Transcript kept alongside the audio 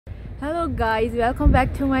Hello guys, welcome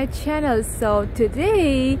back to my channel. So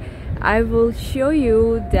today I will show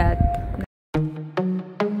you that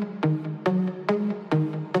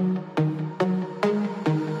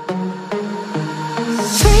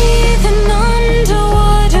breathing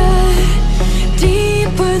underwater,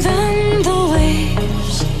 deeper than the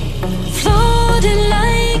waves, floating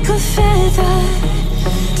like a feather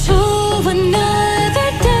to another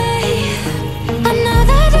day,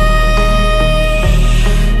 another day,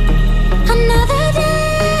 another day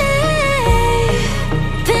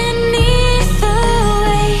beneath the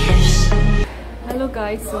waves. Hello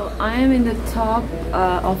guys, so I am in the top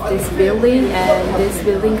of this building, and this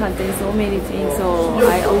building contains so many things, so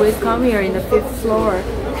I always come here in the 5th floor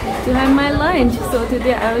to have my lunch. So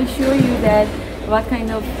today I will show you that what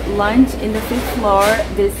kind of lunch in the 5th floor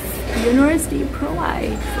this university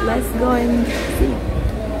provides. Let's go and see.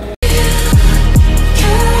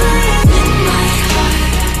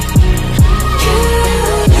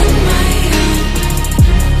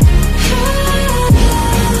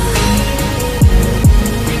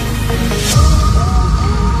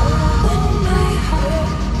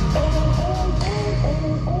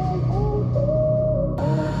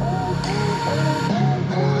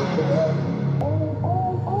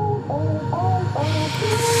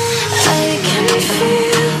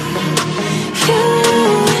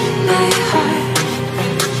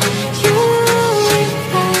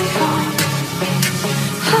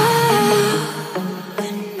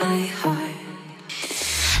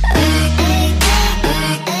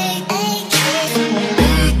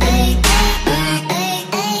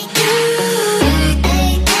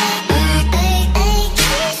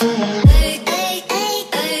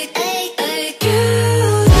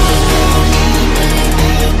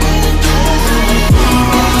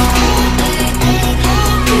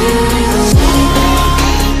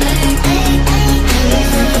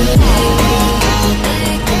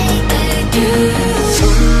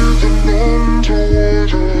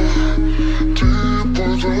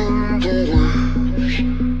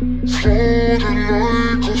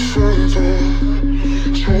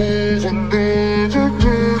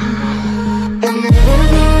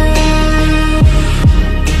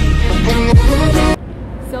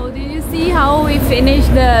 So did you see how we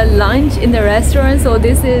finished the lunch in the restaurant? So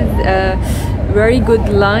this is a very good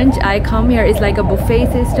lunch. I come here, it's like a buffet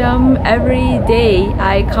system. Every day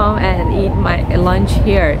I come and eat my lunch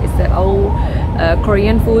here. It's all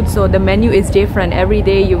Korean food, so the menu is different. Every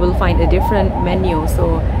day you will find a different menu.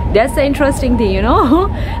 So that's the interesting thing, you know.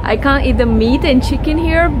 I can't eat the meat and chicken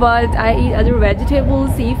here, but I eat other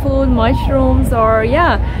vegetables, seafood, mushrooms, or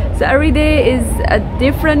yeah. So every day is a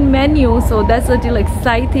different menu, so that's a little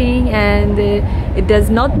exciting, and it does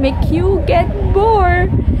not make you get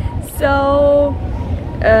bored. So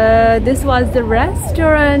this was the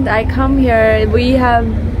restaurant. I come here, we have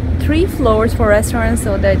 3 floors for restaurants,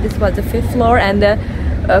 so that this was the 5th floor, and the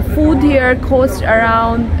food here costs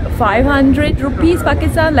around 500 rupees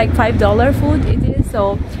Pakistan, like $5 food it is.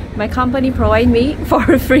 So my company provide me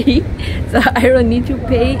for free, so I don't need to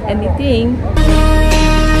pay anything.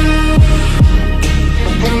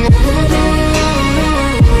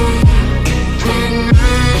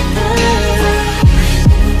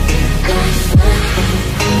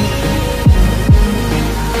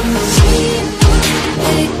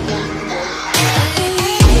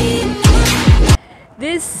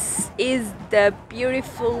 This is the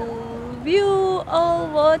beautiful view, all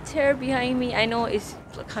water behind me. I know it's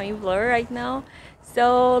kind of blur right now,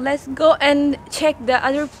 so let's go and check the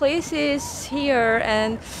other places here.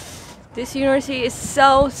 And this university is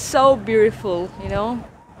so beautiful, you know.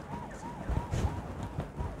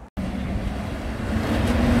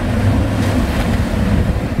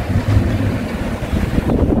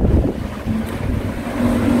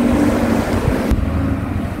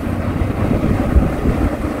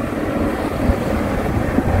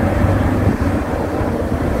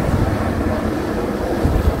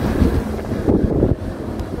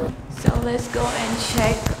 Let's go and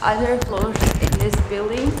check other floors in this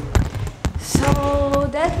building. So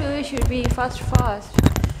that building should be fast.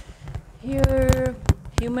 Here,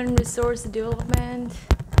 human resource development,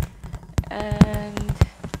 and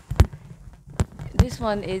this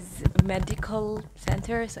one is medical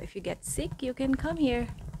center. So if you get sick, you can come here.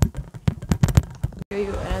 Show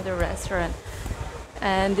you another restaurant,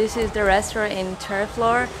 and this is the restaurant in 3rd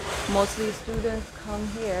floor. Mostly students come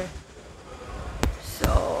here.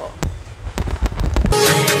 So.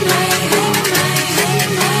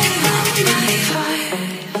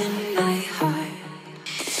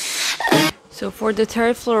 So for the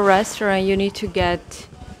 3rd floor restaurant, you need to get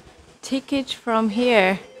tickets from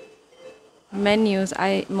here. menus,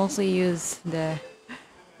 I mostly use the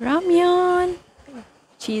ramyeon,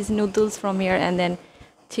 cheese noodles from here, and then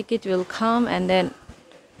ticket will come and then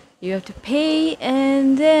you have to pay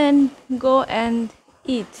and then go and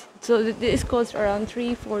eat. So this costs around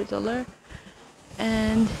 $3-4.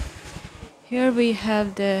 And here we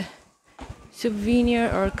have the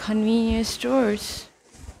souvenir or convenience stores.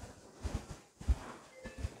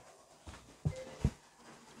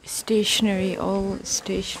 Stationery, all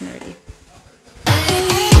stationery.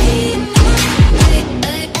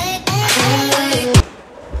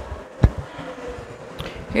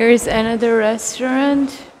 Here is another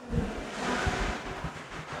restaurant.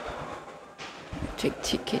 Take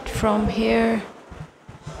ticket from here.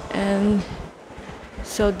 And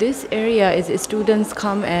so this area is students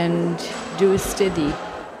come and do study.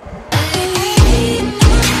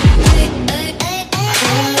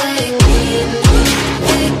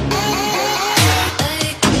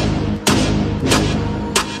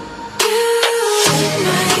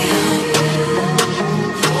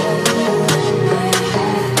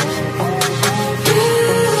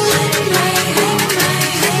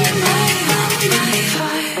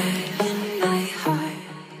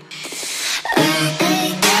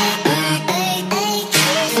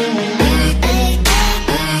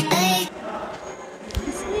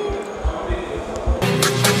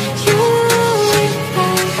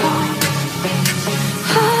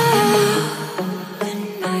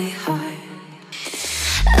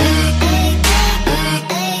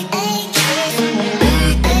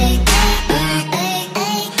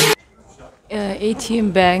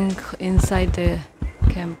 ATM bank inside the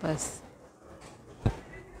campus.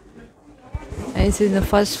 And it's in the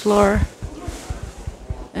first floor,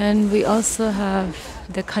 and we also have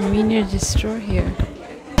the convenience store here.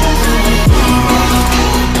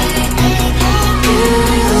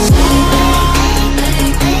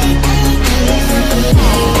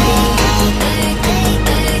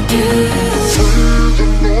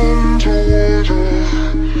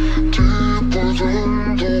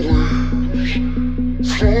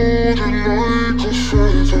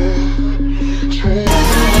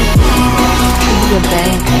 The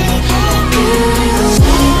bank.